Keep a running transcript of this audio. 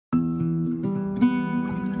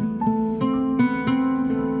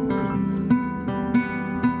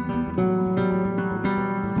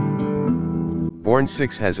Bourne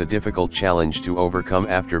 6 has a difficult challenge to overcome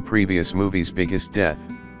after previous movie's biggest death.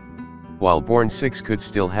 While Bourne 6 could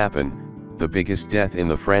still happen, the biggest death in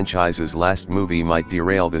the franchise's last movie might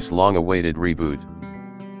derail this long-awaited reboot.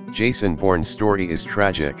 Jason Bourne's story is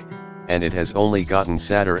tragic, and it has only gotten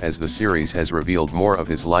sadder as the series has revealed more of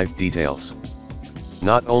his life details.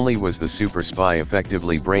 Not only was the super spy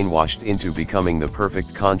effectively brainwashed into becoming the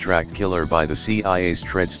perfect contract killer by the CIA's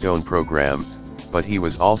Treadstone program, but he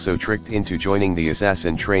was also tricked into joining the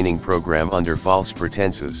assassin training program under false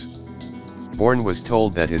pretenses. Bourne was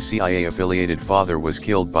told that his CIA-affiliated father was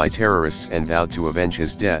killed by terrorists and vowed to avenge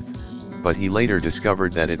his death, but he later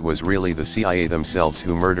discovered that it was really the CIA themselves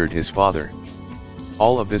who murdered his father.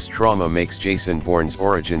 All of this trauma makes Jason Bourne's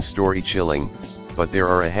origin story chilling, but there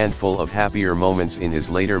are a handful of happier moments in his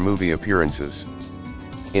later movie appearances.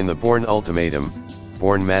 In the Bourne Ultimatum,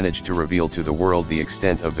 Bourne managed to reveal to the world the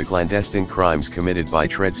extent of the clandestine crimes committed by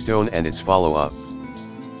Treadstone and its follow-up.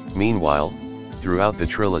 Meanwhile, throughout the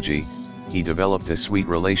trilogy, he developed a sweet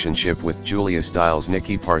relationship with Julia Stiles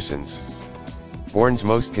Nicky Parsons. Bourne's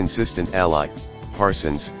most consistent ally,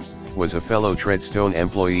 Parsons, was a fellow Treadstone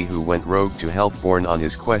employee who went rogue to help Bourne on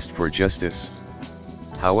his quest for justice.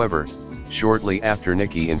 However, shortly after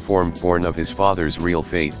Nicky informed Bourne of his father's real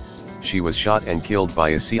fate, she was shot and killed by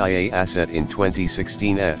a CIA asset in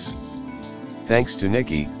 2016's. Thanks to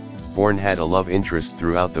Nicky, Bourne had a love interest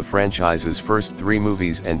throughout the franchise's first 3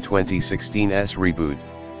 movies and 2016's reboot.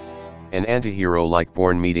 An antihero like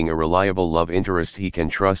Bourne meeting a reliable love interest he can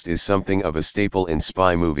trust is something of a staple in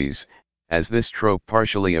spy movies, as this trope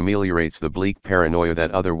partially ameliorates the bleak paranoia that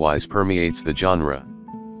otherwise permeates the genre.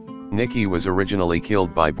 Nicky was originally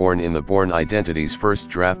killed by Bourne in the Bourne Identity's first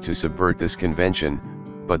draft to subvert this convention,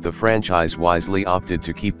 but the franchise wisely opted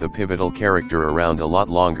to keep the pivotal character around a lot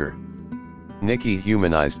longer. Nicky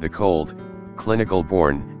humanized the cold, clinical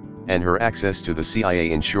Bourne, and her access to the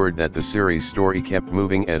CIA ensured that the series' story kept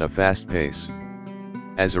moving at a fast pace.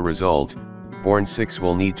 As a result, Bourne 6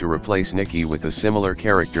 will need to replace Nicky with a similar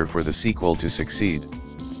character for the sequel to succeed.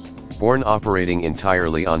 Bourne operating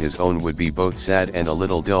entirely on his own would be both sad and a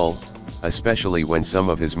little dull, especially when some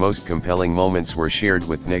of his most compelling moments were shared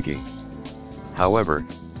with Nicky. However,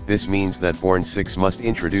 this means that Bourne 6 must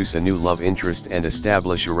introduce a new love interest and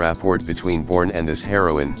establish a rapport between Bourne and this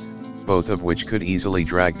heroine, both of which could easily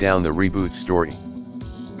drag down the reboot story.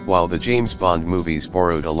 While the James Bond movies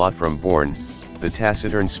borrowed a lot from Bourne, the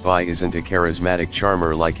taciturn spy isn't a charismatic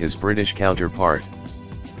charmer like his British counterpart.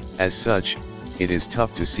 As such, it is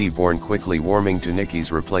tough to see Bourne quickly warming to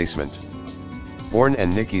Nicky's replacement. Bourne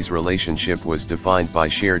and Nicky's relationship was defined by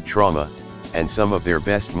shared trauma, and some of their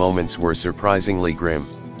best moments were surprisingly grim.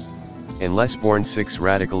 Unless Bourne 6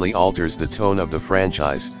 radically alters the tone of the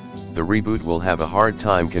franchise, the reboot will have a hard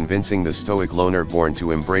time convincing the stoic loner Bourne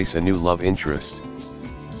to embrace a new love interest.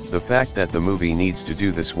 The fact that the movie needs to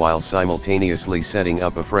do this while simultaneously setting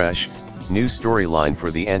up a fresh, new storyline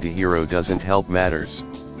for the antihero doesn't help matters.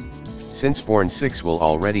 Since Bourne 6 will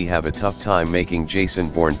already have a tough time making Jason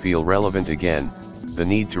Bourne feel relevant again, the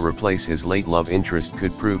need to replace his late love interest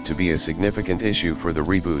could prove to be a significant issue for the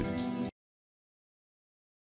reboot.